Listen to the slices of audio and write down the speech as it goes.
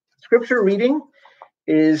scripture reading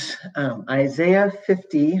is Isaiah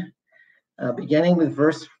 50, beginning with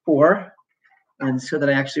verse 4. And so that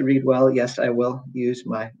I actually read well, yes, I will use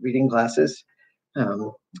my reading glasses.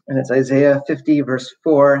 And it's Isaiah 50, verse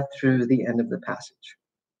 4 through the end of the passage.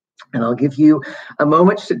 And I'll give you a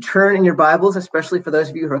moment to turn in your Bibles, especially for those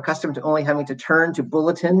of you who are accustomed to only having to turn to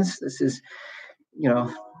bulletins. This is,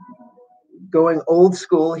 going old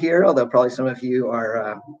school here, although probably some of you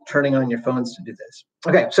are turning on your phones to do this.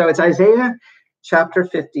 Okay, so it's Isaiah chapter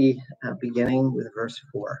 50, beginning with verse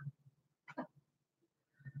 4.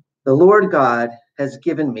 The Lord God has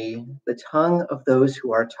given me the tongue of those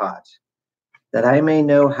who are taught, that I may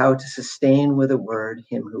know how to sustain with a word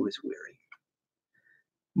him who is weary.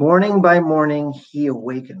 Morning by morning he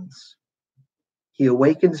awakens. He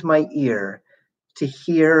awakens my ear to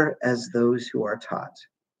hear as those who are taught.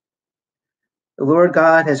 The Lord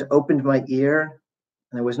God has opened my ear,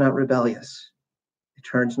 and I was not rebellious. I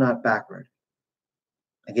turned not backward.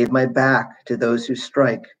 I gave my back to those who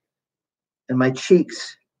strike, and my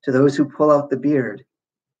cheeks to those who pull out the beard.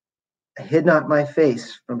 I hid not my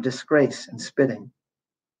face from disgrace and spitting.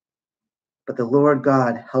 But the Lord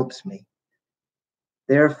God helps me.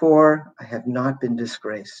 Therefore, I have not been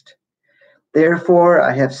disgraced. Therefore,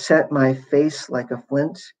 I have set my face like a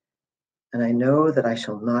flint, and I know that I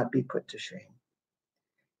shall not be put to shame.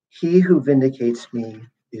 He who vindicates me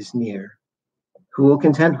is near. Who will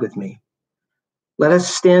contend with me? Let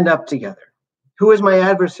us stand up together. Who is my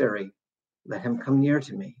adversary? Let him come near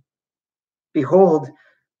to me. Behold,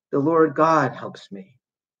 the Lord God helps me.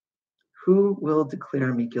 Who will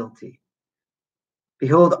declare me guilty?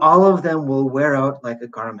 Behold, all of them will wear out like a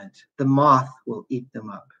garment. The moth will eat them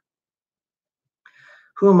up.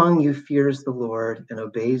 Who among you fears the Lord and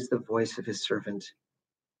obeys the voice of his servant?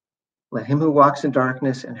 Let him who walks in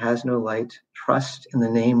darkness and has no light trust in the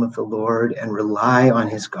name of the Lord and rely on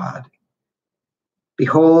his God.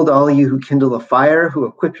 Behold, all you who kindle a fire, who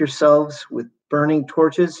equip yourselves with burning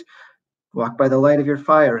torches, walk by the light of your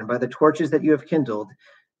fire and by the torches that you have kindled.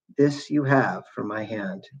 This you have from my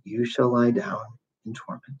hand. You shall lie down in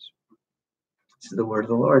torment. This is the word of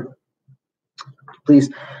the Lord. Please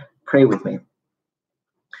pray with me.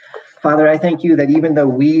 Father, I thank you that even though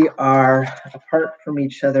we are apart from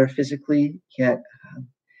each other physically, yet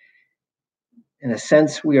in a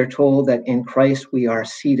sense we are told that in Christ we are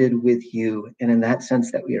seated with you, and in that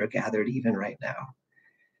sense that we are gathered even right now.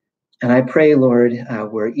 And I pray, Lord,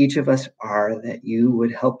 where each of us are, that you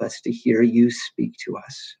would help us to hear you speak to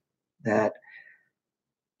us, that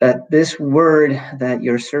this word that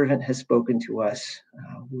your servant has spoken to us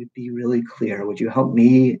would be really clear. Would you help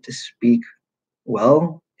me to speak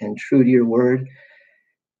well and true to your word,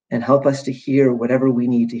 and help us to hear whatever we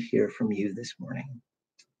need to hear from you this morning.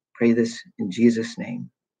 Pray this in Jesus' name.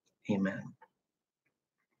 Amen.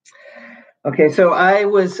 Okay, so I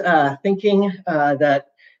was thinking that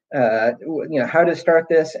how to start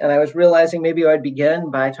this, and I was realizing maybe I'd begin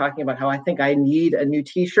by talking about how I think I need a new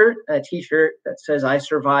t-shirt that says I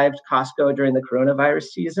survived Costco during the coronavirus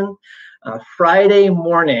season. Friday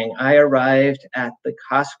morning, I arrived at the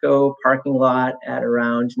Costco parking lot at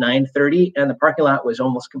around 9:30, and the parking lot was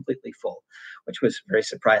almost completely full, which was very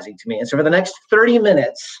surprising to me. And so for the next 30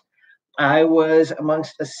 minutes, I was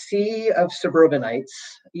amongst a sea of suburbanites,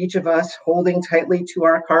 each of us holding tightly to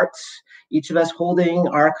our carts, each of us holding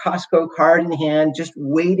our Costco card in hand, just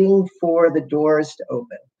waiting for the doors to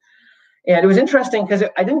open. And it was interesting because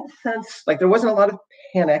I didn't sense, there wasn't a lot of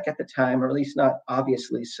panic at the time, or at least not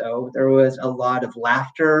obviously so. There was a lot of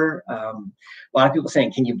laughter, a lot of people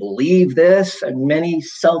saying, "Can you believe this?" And many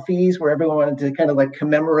selfies where everyone wanted to kind of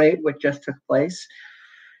commemorate what just took place.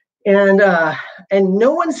 And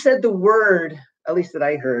no one said the word, at least that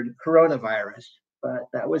I heard, coronavirus, but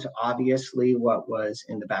that was obviously what was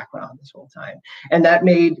in the background this whole time. And that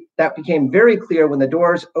became very clear when the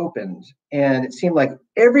doors opened, and it seemed like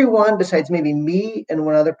everyone besides maybe me and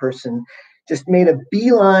one other person just made a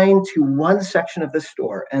beeline to one section of the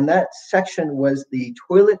store, and that section was the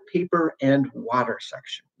toilet paper and water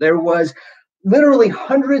section. There was literally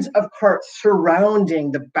hundreds of carts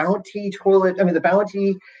surrounding the Bounty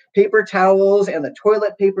paper towels and the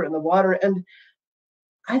toilet paper and the water. And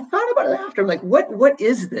I thought about it after. I'm like, what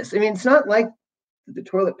is this? I mean, it's not like the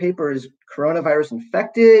toilet paper is coronavirus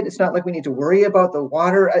infected. It's not like we need to worry about the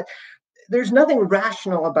water. There's nothing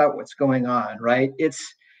rational about what's going on, right?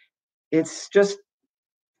 It's just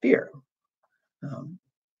fear.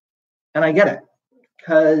 And I get it,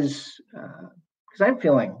 because I'm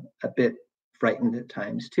feeling a bit frightened at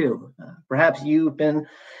times too. Perhaps you've been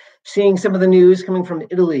seeing some of the news coming from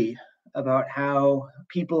Italy about how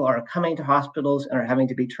people are coming to hospitals and are having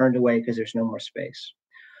to be turned away because there's no more space.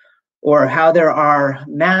 or how there are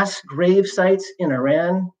mass grave sites in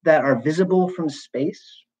Iran that are visible from space.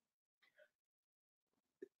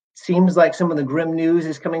 Seems like some of the grim news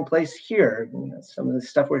is coming place here. Some of the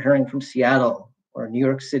stuff we're hearing from Seattle or New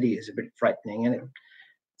York City is a bit frightening, and it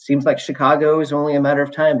seems like Chicago is only a matter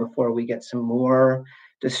of time before we get some more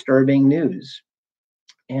disturbing news.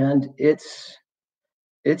 And it's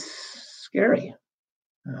scary.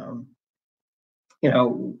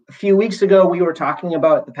 A few weeks ago, we were talking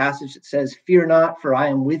about the passage that says, "Fear not, for I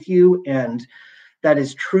am with you." And that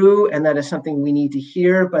is true, and that is something we need to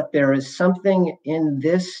hear. But there is something in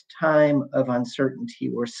this time of uncertainty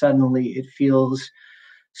where suddenly it feels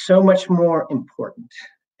so much more important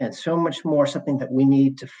and so much more something that we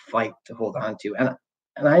need to fight to hold on to.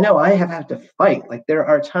 And I know I have had to fight. Like, there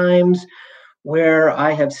are times where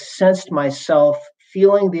I have sensed myself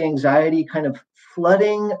feeling the anxiety kind of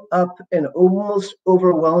flooding up and almost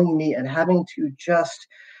overwhelming me, and having to just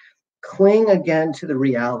cling again to the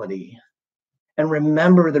reality and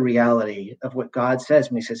remember the reality of what God says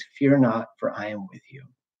when he says, "Fear not, for I am with you."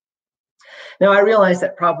 Now, I realize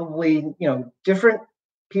that probably, different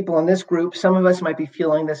people in this group, some of us might be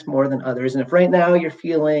feeling this more than others. And if right now you're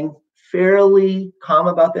feeling fairly calm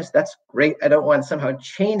about this, that's great. I don't want to somehow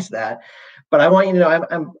change that. But I want you to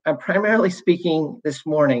know I'm primarily speaking this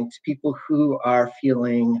morning to people who are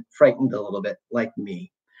feeling frightened a little bit, like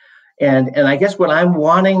me. And I guess what I'm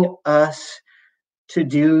wanting us to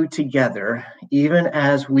do together, even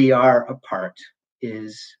as we are apart,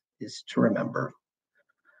 is to remember.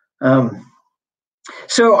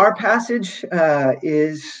 So our passage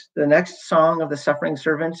is the next song of the Suffering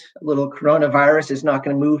Servant. A little coronavirus is not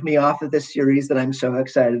going to move me off of this series that I'm so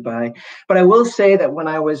excited by. But I will say that when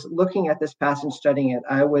I was looking at this passage, studying it,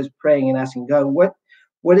 I was praying and asking God, what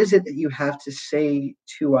is it that you have to say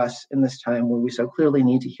to us in this time where we so clearly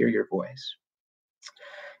need to hear your voice?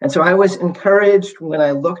 And so I was encouraged when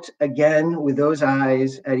I looked again with those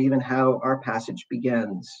eyes at even how our passage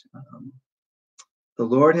begins. The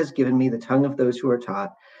Lord has given me the tongue of those who are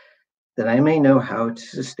taught, that I may know how to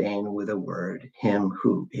sustain with a word him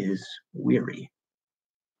who is weary.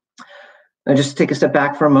 Now, just take a step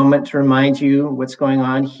back for a moment to remind you what's going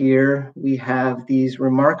on here. We have these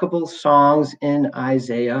remarkable songs in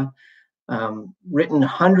Isaiah, written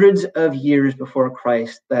hundreds of years before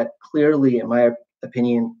Christ, that clearly, in my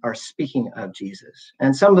opinion, are speaking of Jesus.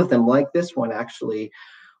 And some of them, like this one, actually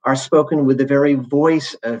are spoken with the very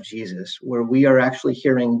voice of Jesus, where we are actually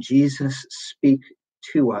hearing Jesus speak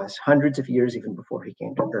to us hundreds of years even before he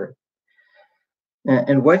came to earth.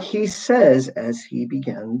 And what he says as he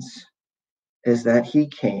begins is that he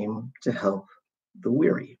came to help the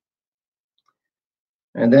weary.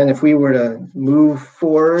 And then if we were to move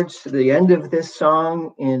forward to the end of this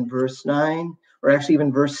song in verse 9, or actually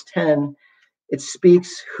even verse 10, it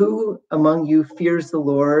speaks, "Who among you fears the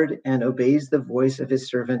Lord and obeys the voice of his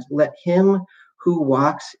servant? Let him who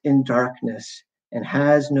walks in darkness and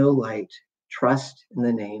has no light trust in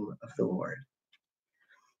the name of the Lord."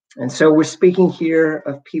 And so we're speaking here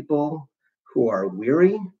of people who are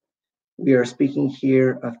weary. We are speaking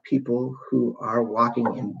here of people who are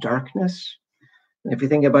walking in darkness. And if you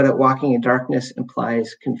think about it, walking in darkness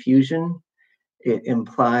implies confusion. It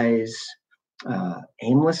implies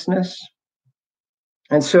aimlessness.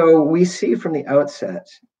 And so we see from the outset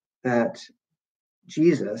that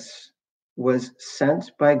Jesus was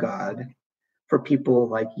sent by God for people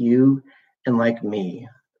like you and like me,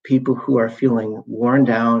 people who are feeling worn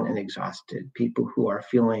down and exhausted, people who are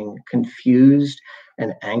feeling confused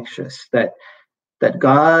and anxious, that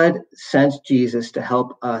God sent Jesus to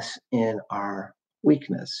help us in our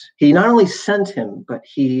weakness. He not only sent him, but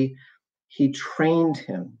he trained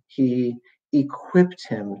him. He equipped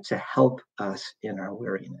him to help us in our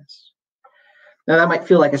weariness. Now, that might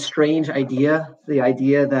feel like a strange idea, the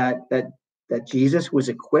idea that Jesus was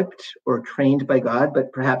equipped or trained by God,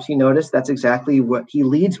 but perhaps you notice that's exactly what he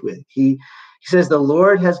leads with. He says, "The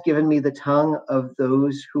Lord has given me the tongue of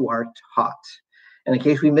those who are taught." And in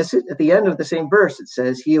case we miss it, at the end of the same verse, it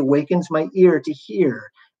says, "He awakens my ear to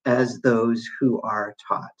hear as those who are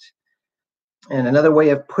taught." And another way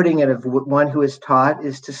of putting it, of one who is taught,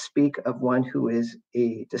 is to speak of one who is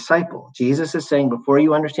a disciple. Jesus is saying, before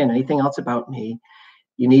you understand anything else about me,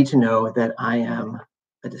 you need to know that I am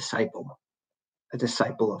a disciple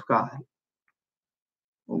of God.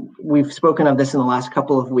 We've spoken of this in the last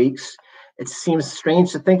couple of weeks. It seems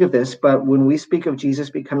strange to think of this, but when we speak of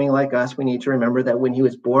Jesus becoming like us, we need to remember that when he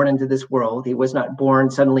was born into this world, he was not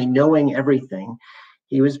born suddenly knowing everything.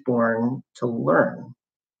 He was born to learn.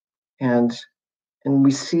 And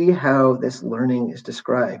we see how this learning is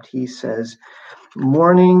described. He says,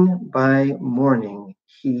 "Morning by morning,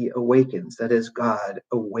 he awakens, that is, God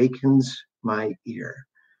awakens my ear.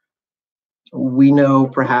 We know,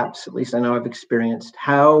 perhaps, at least I know I've experienced,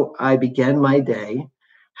 how I begin my day,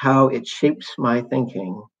 how it shapes my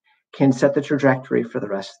thinking, can set the trajectory for the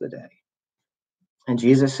rest of the day. And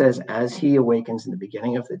Jesus says, as he awakens in the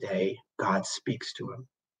beginning of the day, God speaks to him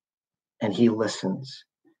and he listens,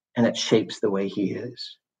 and it shapes the way he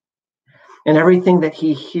is. And everything that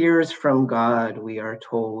he hears from God, we are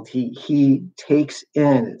told, he takes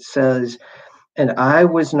in. It says, and I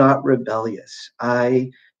was not rebellious. I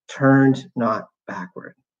turned not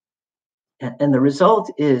backward. And the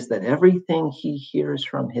result is that everything he hears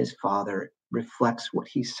from his Father reflects what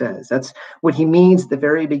he says. That's what he means at the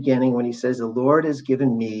very beginning when he says, the Lord has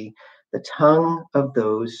given me the tongue of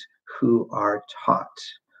those who are taught.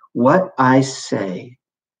 What I say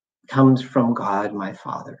comes from God, my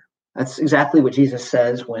Father. That's exactly what Jesus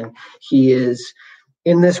says when he is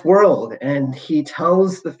in this world and he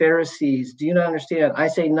tells the Pharisees, do you not understand? I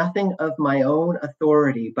say nothing of my own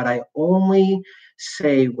authority, but I only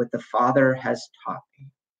say what the Father has taught me.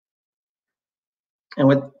 And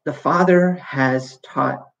what the Father has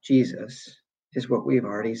taught Jesus is what we've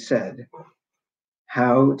already said,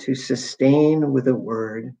 how to sustain with a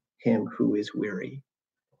word him who is weary,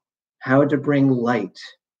 how to bring light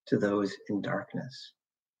to those in darkness.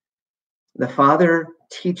 The Father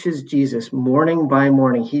teaches Jesus morning by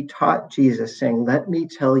morning. He taught Jesus, saying, let me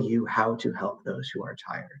tell you how to help those who are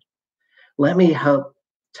tired. Let me help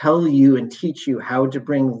tell you and teach you how to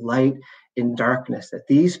bring light in darkness, that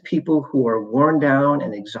these people who are worn down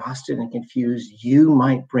and exhausted and confused, you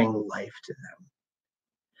might bring life to them.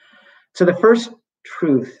 So the first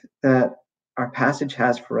truth that our passage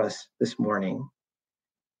has for us this morning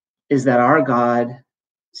is that our God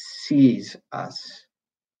sees us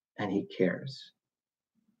and he cares.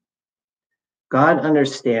 God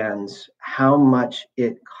understands how much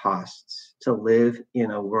it costs to live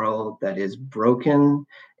in a world that is broken,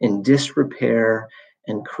 in disrepair,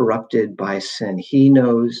 and corrupted by sin. He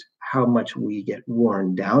knows how much we get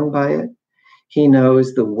worn down by it. He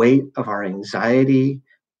knows the weight of our anxiety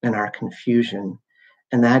and our confusion.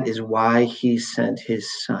 And that is why he sent his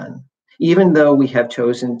son. Even though we have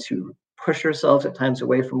chosen to push ourselves at times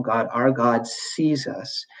away from God, our God sees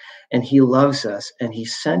us and he loves us, and he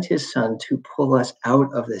sent his son to pull us out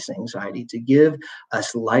of this anxiety, to give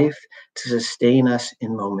us life, to sustain us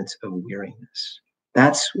in moments of weariness.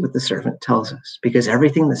 That's what the servant tells us, because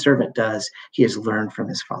everything the servant does, he has learned from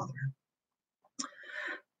his Father.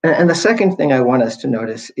 And the second thing I want us to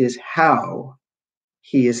notice is how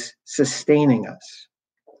he is sustaining us.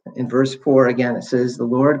 In verse 4, again, it says, the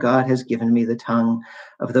Lord God has given me the tongue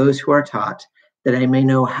of those who are taught, that I may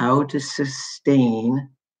know how to sustain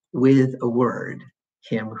with a word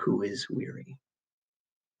him who is weary.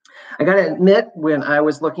 I got to admit, when I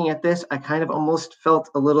was looking at this, I kind of almost felt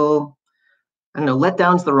a little, I don't know, let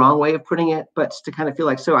down's the wrong way of putting it, but to kind of feel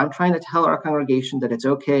like, so I'm trying to tell our congregation that it's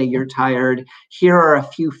okay, you're tired. Here are a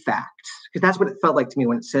few facts, because that's what it felt like to me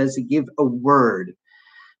when it says to give a word.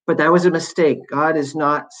 But that was a mistake. God is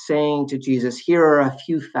not saying to Jesus, here are a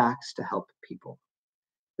few facts to help people.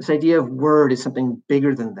 This idea of word is something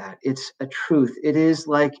bigger than that. It's a truth. It is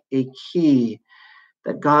like a key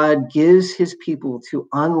that God gives his people to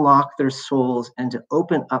unlock their souls and to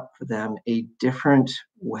open up for them a different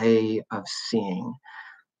way of seeing,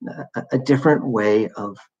 a different way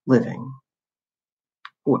of living.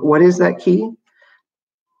 What is that key?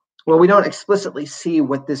 Well, we don't explicitly see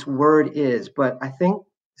what this word is, but I think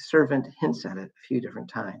the servant hints at it a few different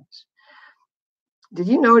times. Did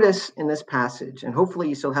you notice in this passage, and hopefully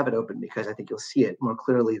you still have it open because I think you'll see it more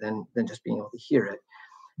clearly than just being able to hear it,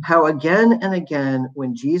 how again and again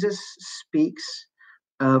when Jesus speaks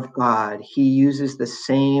of God, he uses the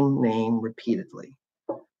same name repeatedly.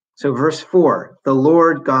 So verse 4, the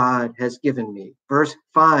Lord God has given me. Verse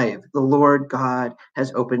 5, the Lord God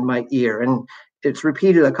has opened my ear. And it's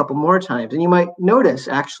repeated a couple more times. And you might notice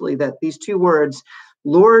actually that these two words,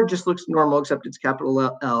 Lord just looks normal, except it's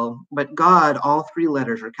capital L, but God, all three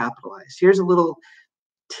letters are capitalized. Here's a little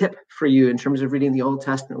tip for you in terms of reading the Old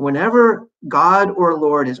Testament. Whenever God or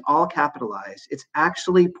Lord is all capitalized, it's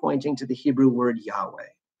actually pointing to the Hebrew word Yahweh.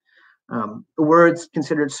 The word's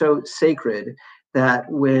considered so sacred that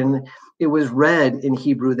when it was read in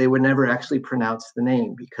Hebrew, they would never actually pronounce the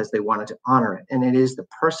name because they wanted to honor it. And it is the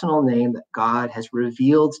personal name that God has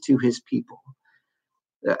revealed to his people.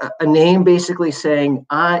 A name basically saying,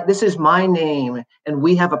 this is my name, and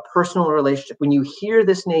we have a personal relationship. When you hear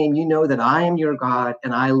this name, you know that I am your God,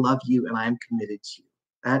 and I love you, and I am committed to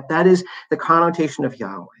you. That is the connotation of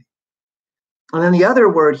Yahweh. And then the other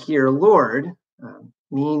word here, Lord,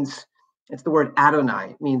 means It's the word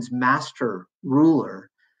Adonai. It means master, ruler,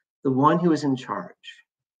 the one who is in charge.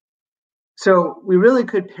 So we really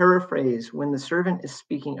could paraphrase when the servant is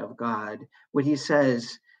speaking of God, what he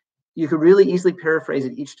says, you could really easily paraphrase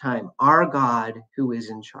it each time. Our God who is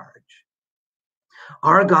in charge.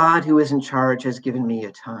 Our God who is in charge has given me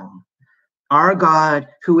a tongue. Our God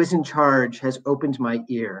who is in charge has opened my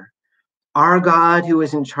ear. Our God who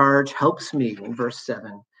is in charge helps me, in verse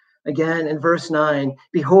 7. Again, in verse 9,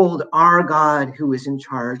 behold, our God who is in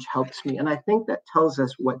charge helps me. And I think that tells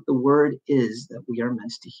us what the word is that we are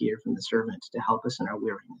meant to hear from the servant to help us in our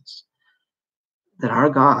weariness. That our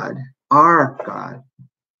God,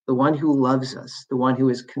 the one who loves us, the one who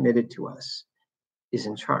is committed to us, is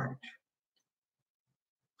in charge.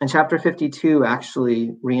 And chapter 52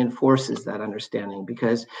 actually reinforces that understanding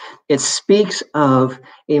because it speaks of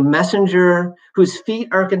a messenger whose feet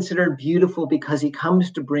are considered beautiful because he comes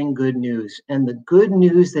to bring good news. And the good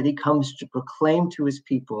news that he comes to proclaim to his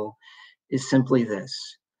people is simply this: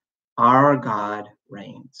 our God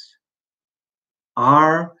reigns.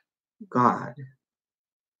 Our God,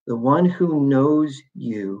 the one who knows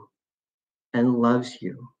you and loves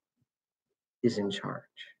you, is in charge.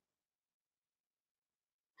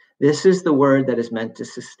 This is the word that is meant to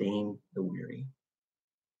sustain the weary.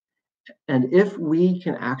 And if we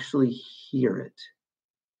can actually hear it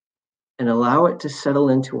and allow it to settle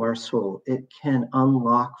into our soul, it can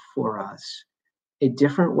unlock for us a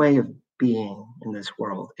different way of being in this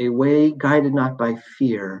world, a way guided not by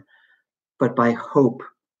fear, but by hope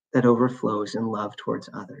that overflows in love towards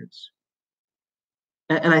others.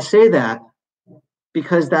 And I say that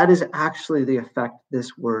because that is actually the effect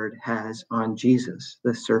this word has on Jesus,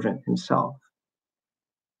 the servant himself.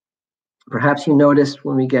 Perhaps you noticed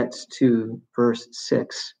when we get to verse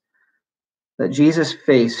 6 that Jesus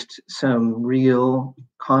faced some real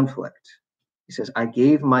conflict. He says, I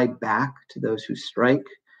gave my back to those who strike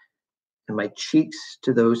and my cheeks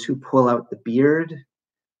to those who pull out the beard.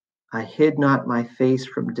 I hid not my face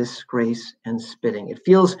from disgrace and spitting. It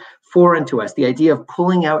feels foreign to us, the idea of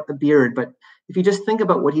pulling out the beard. But if you just think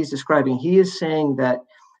about what he's describing, he is saying that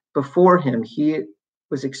before him, he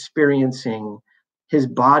was experiencing his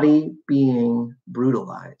body being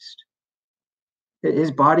brutalized, his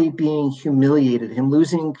body being humiliated, him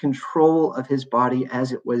losing control of his body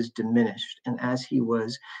as it was diminished and as he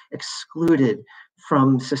was excluded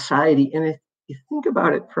from society. And if you think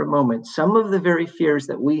about it for a moment, some of the very fears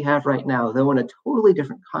that we have right now, though in a totally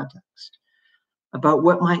different context, about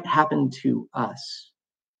what might happen to us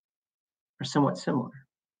are somewhat similar.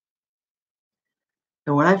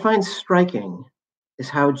 And what I find striking is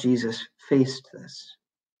how Jesus faced this.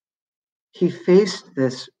 He faced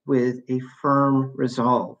this with a firm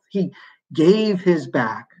resolve. He gave his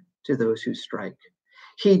back to those who strike.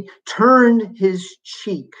 He turned his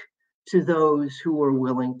cheek to those who were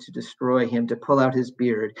willing to destroy him, to pull out his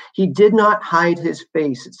beard. He did not hide his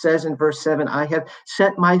face. It says in verse 7, I have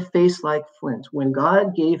set my face like flint. When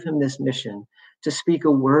God gave him this mission to speak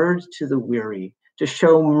a word to the weary, to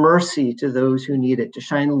show mercy to those who need it, to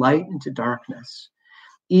shine light into darkness,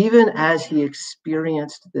 even as he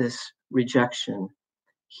experienced this rejection,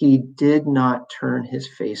 he did not turn his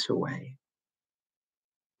face away.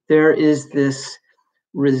 There is this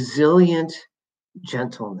resilient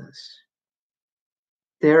gentleness.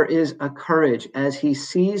 There is a courage as he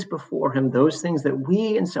sees before him those things that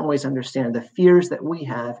we in some ways understand, the fears that we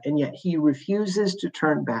have, and yet he refuses to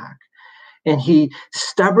turn back. And he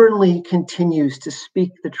stubbornly continues to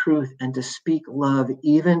speak the truth and to speak love,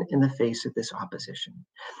 even in the face of this opposition.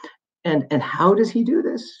 And how does he do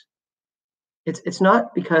this? It's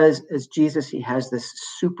not because, as Jesus, he has this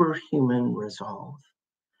superhuman resolve.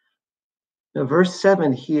 Now, verse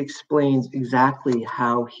 7, he explains exactly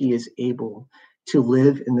how he is able to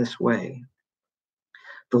live in this way.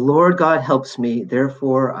 The Lord God helps me,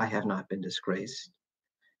 therefore I have not been disgraced.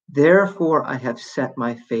 Therefore I have set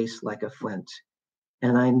my face like a flint,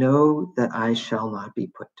 and I know that I shall not be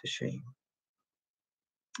put to shame.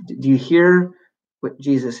 Do you hear what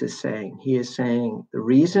Jesus is saying? He is saying the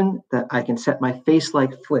reason that I can set my face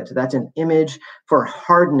like flint, that's an image for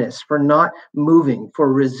hardness, for not moving,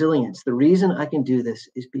 for resilience. The reason I can do this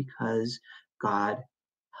is because God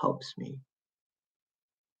helps me.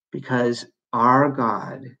 Because our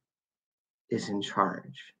God is in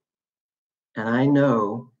charge. And I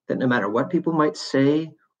know that no matter what people might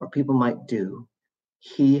say or people might do,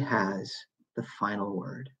 he has the final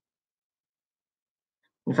word.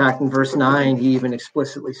 In fact, in verse 9, he even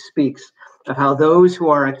explicitly speaks of how those who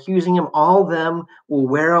are accusing him, all of them will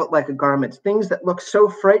wear out like a garment. Things that look so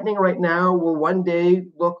frightening right now will one day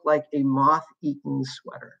look like a moth-eaten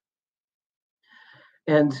sweater.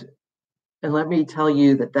 And And let me tell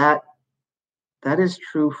you that is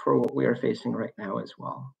true for what we are facing right now as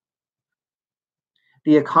well.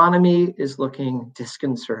 The economy is looking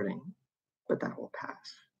disconcerting, but that will pass.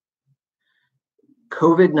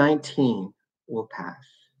 COVID-19 will pass.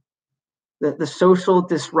 The social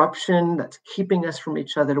disruption that's keeping us from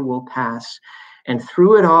each other will pass. And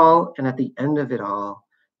through it all, and at the end of it all,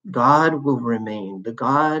 God will remain, the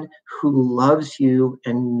God who loves you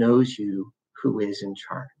and knows you, who is in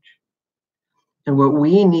charge. And what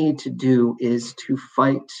we need to do is to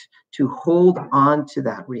fight, to hold on to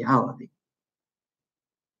that reality.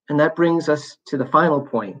 And that brings us to the final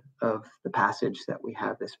point of the passage that we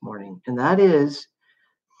have this morning. And that is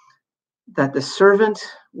that the servant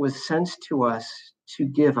was sent to us to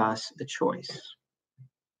give us a choice.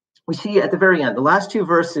 We see at the very end, the last two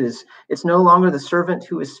verses, it's no longer the servant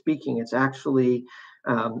who is speaking. It's actually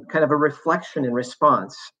kind of a reflection and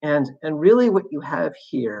response. And really what you have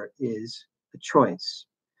here is a choice.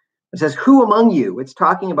 It says, who among you? It's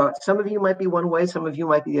talking about some of you might be one way, some of you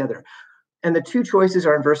might be the other. And the two choices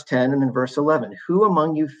are in verse 10 and then verse 11. Who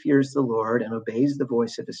among you fears the Lord and obeys the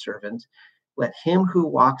voice of his servant? Let him who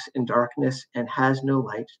walks in darkness and has no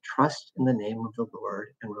light trust in the name of the Lord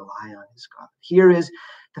and rely on his God. Here is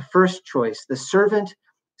the first choice. The servant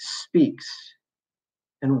speaks.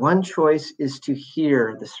 And one choice is to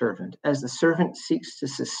hear the servant, as the servant seeks to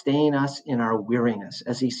sustain us in our weariness,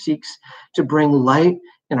 as he seeks to bring light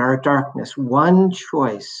in our darkness. One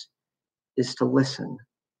choice is to listen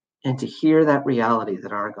and to hear that reality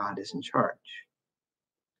that our God is in charge.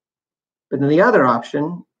 But then the other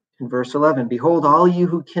option, in verse 11, behold, all you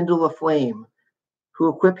who kindle a flame, who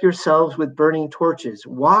equip yourselves with burning torches,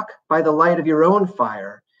 walk by the light of your own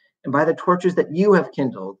fire and by the torches that you have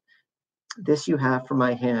kindled. This you have from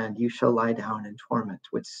my hand, you shall lie down in torment.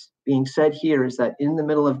 What's being said here is that in the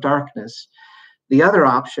middle of darkness, the other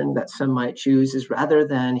option that some might choose is rather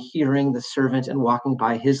than hearing the servant and walking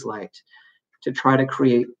by his light, to try to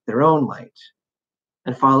create their own light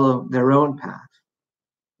and follow their own path,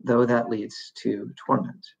 though that leads to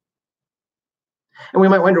torment. And we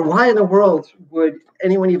might wonder, why in the world would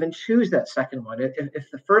anyone even choose that second one?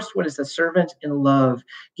 If the first one is the servant in love,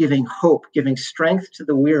 giving hope, giving strength to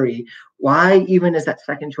the weary, why even is that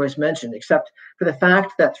second choice mentioned? Except for the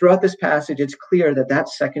fact that throughout this passage, it's clear that that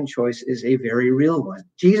second choice is a very real one.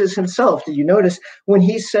 Jesus himself, did you notice when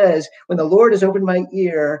he says, when the Lord has opened my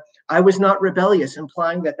ear, I was not rebellious,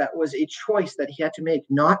 implying that that was a choice that he had to make,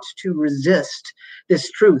 not to resist this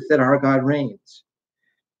truth that our God reigns.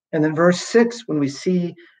 And then verse 6, when we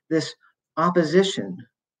see this opposition,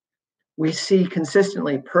 we see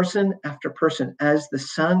consistently person after person as the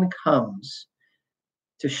Son comes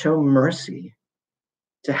to show mercy,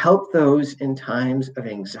 to help those in times of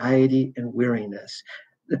anxiety and weariness.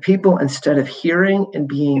 The people, instead of hearing and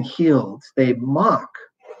being healed, they mock,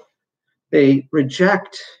 they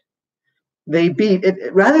reject, they beat.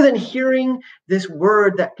 Rather than hearing this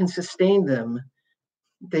word that can sustain them,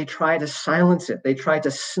 they try to silence it. They try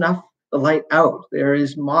to snuff the light out. There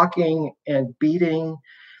is mocking and beating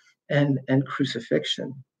and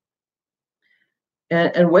crucifixion.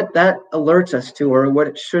 And what that alerts us to, or what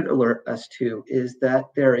it should alert us to, is that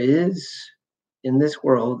there is in this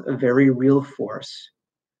world a very real force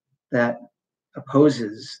that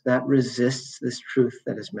opposes, that resists this truth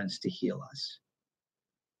that is meant to heal us.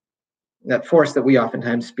 That force that we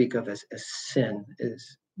oftentimes speak of as sin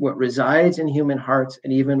is what resides in human hearts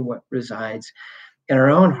and even what resides in our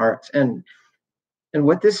own hearts. And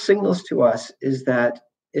what this signals to us is that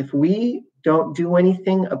if we don't do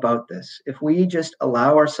anything about this, if we just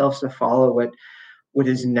allow ourselves to follow what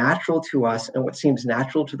is natural to us and what seems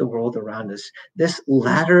natural to the world around us, this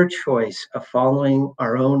latter choice of following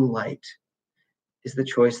our own light is the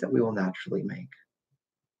choice that we will naturally make.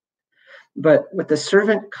 But what the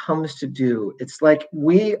servant comes to do, it's like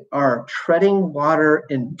we are treading water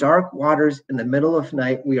in dark waters in the middle of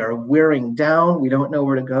night. We are wearing down. We don't know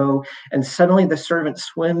where to go. And suddenly the servant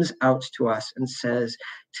swims out to us and says,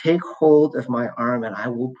 take hold of my arm and I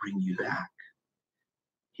will bring you back.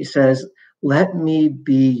 He says, let me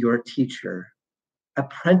be your teacher.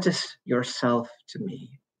 Apprentice yourself to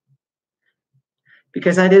me.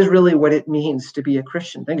 Because that is really what it means to be a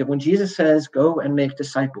Christian. Think of when Jesus says, go and make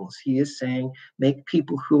disciples, he is saying, make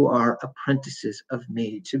people who are apprentices of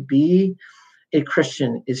me. To be a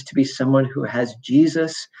Christian is to be someone who has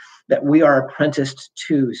Jesus that we are apprenticed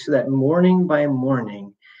to, so that morning by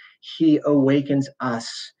morning, he awakens us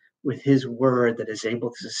with his word that is able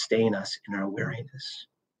to sustain us in our weariness.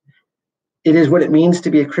 It is what it means to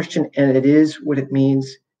be a Christian, and it is what it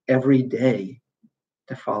means every day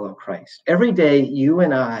to follow Christ. Every day, you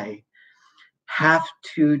and I have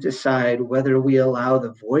to decide whether we allow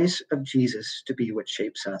the voice of Jesus to be what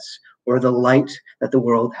shapes us or the light that the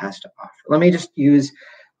world has to offer. Let me just use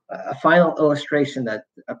a final illustration, that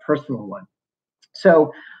a personal one.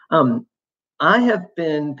 So I have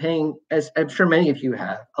been paying, as I'm sure many of you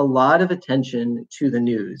have, a lot of attention to the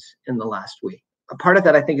news in the last week. A part of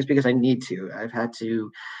that, I think, is because I need to. I've had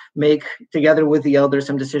to make, together with the elders,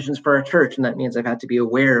 some decisions for our church, and that means I've had to be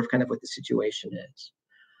aware of kind of what the situation is.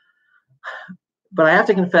 But I have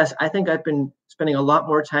to confess, I think I've been spending a lot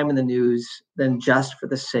more time in the news than just for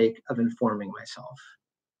the sake of informing myself.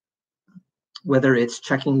 Whether it's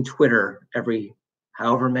checking Twitter every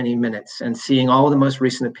however many minutes and seeing all the most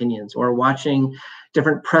recent opinions, or watching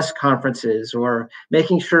different press conferences, or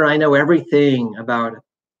making sure I know everything about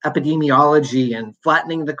epidemiology and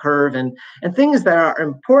flattening the curve and things that are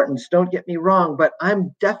important, don't get me wrong, but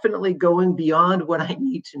I'm definitely going beyond what I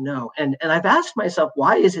need to know. And I've asked myself,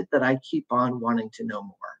 why is it that I keep on wanting to know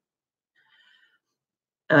more?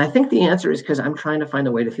 And I think the answer is because I'm trying to find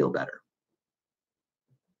a way to feel better.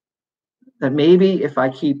 That maybe if I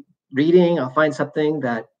keep reading, I'll find something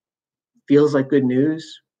that feels like good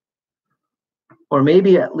news. Or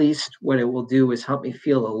maybe at least what it will do is help me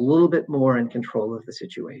feel a little bit more in control of the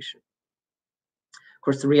situation. Of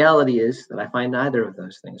course, the reality is that I find neither of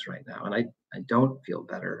those things right now, and I don't feel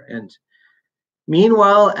better. And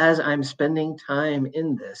meanwhile, as I'm spending time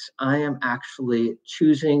in this, I am actually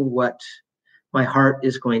choosing what my heart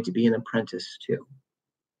is going to be an apprentice to.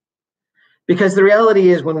 Because the reality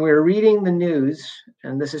is, when we're reading the news,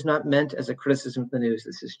 and this is not meant as a criticism of the news,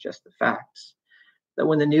 this is just the facts, that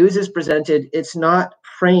when the news is presented, it's not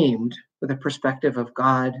framed with a perspective of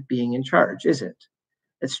God being in charge, is it?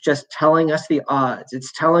 It's just telling us the odds.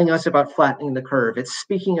 It's telling us about flattening the curve. It's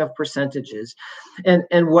speaking of percentages.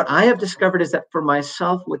 And what I have discovered is that for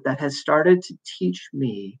myself, what that has started to teach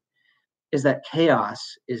me is that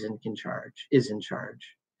chaos is in charge.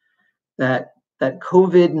 That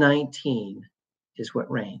COVID-19 is what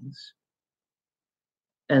reigns.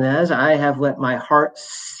 And as I have let my heart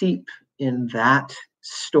seep in that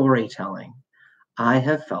storytelling, I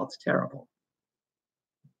have felt terrible.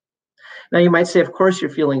 Now, you might say, of course, you're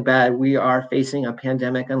feeling bad. We are facing a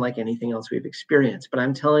pandemic unlike anything else we've experienced. But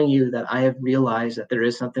I'm telling you that I have realized that there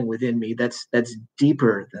is something within me that's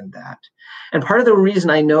deeper than that. And part of the reason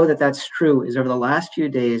I know that that's true is over the last few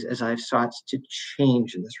days, as I've sought to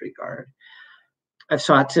change in this regard, I've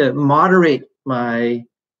sought to moderate my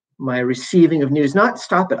receiving of news, not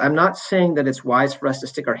stop it. I'm not saying that it's wise for us to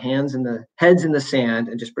stick our heads in the sand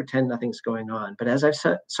and just pretend nothing's going on. But as I've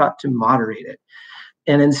sought to moderate it,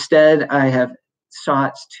 and instead I have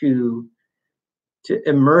sought to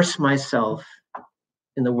immerse myself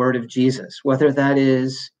in the word of Jesus, whether that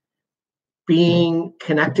is being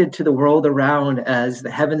connected to the world around as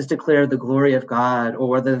the heavens declare the glory of God, or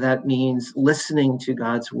whether that means listening to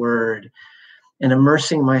God's word and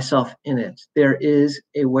immersing myself in it. There is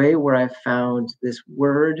a way where I've found this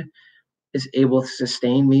word is able to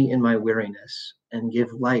sustain me in my weariness and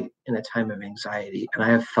give light in a time of anxiety. And I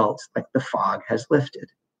have felt like the fog has lifted.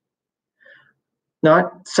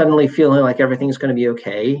 Not suddenly feeling like everything's going to be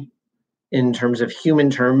okay in terms of human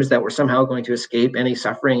terms, that we're somehow going to escape any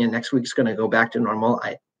suffering and next week's going to go back to normal.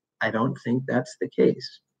 I don't think that's the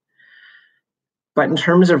case. But in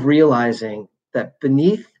terms of realizing that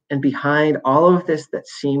beneath and behind all of this that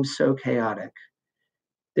seems so chaotic,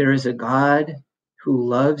 there is a God who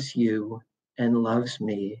loves you and loves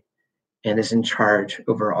me and is in charge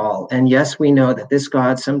over all. And yes, we know that this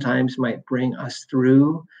God sometimes might bring us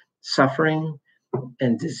through suffering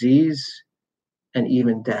and disease and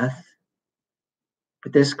even death,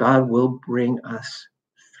 but this God will bring us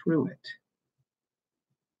through it.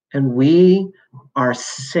 And we are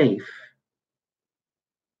safe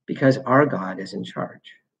because our God is in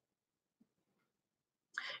charge.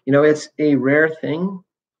 You know, it's a rare thing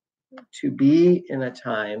to be in a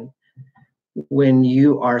time when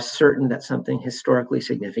you are certain that something historically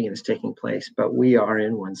significant is taking place, but we are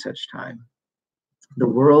in one such time. The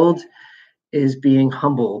world is being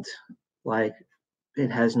humbled like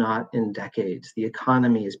it has not in decades. The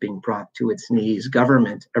economy is being brought to its knees.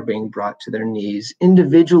 Government are being brought to their knees.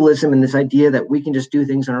 Individualism and this idea that we can just do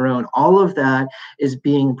things on our own, all of that is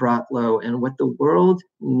being brought low. And what the world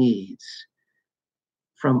needs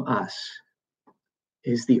from us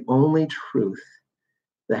is the only truth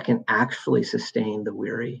that can actually sustain the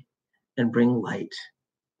weary and bring light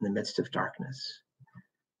in the midst of darkness.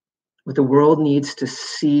 What the world needs to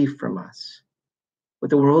see from us, what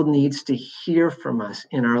the world needs to hear from us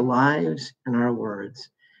in our lives and our words,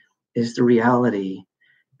 is the reality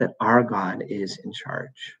that our God is in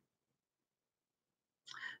charge.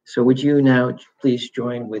 So would you now please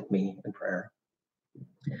join with me in prayer?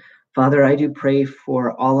 Father, I do pray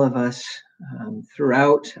for all of us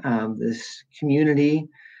throughout this community,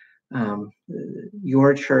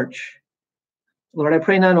 your church. Lord, I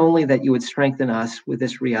pray not only that you would strengthen us with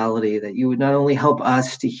this reality, that you would not only help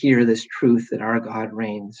us to hear this truth that our God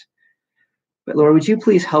reigns, but Lord, would you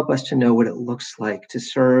please help us to know what it looks like to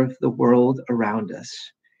serve the world around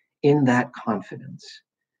us in that confidence?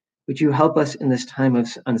 Would you help us in this time of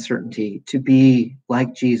uncertainty to be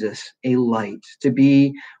like Jesus, a light, to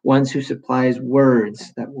be ones who supplies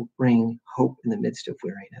words that will bring hope in the midst of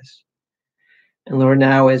weariness? And Lord,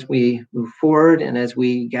 now as we move forward and as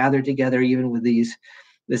we gather together, even with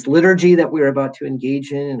this liturgy that we're about to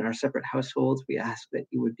engage in our separate households, we ask that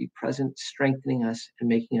you would be present, strengthening us and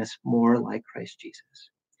making us more like Christ Jesus.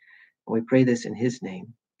 And we pray this in his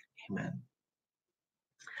name. Amen.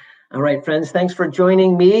 All right, friends, thanks for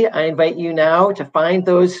joining me. I invite you now to find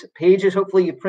those pages. Hopefully you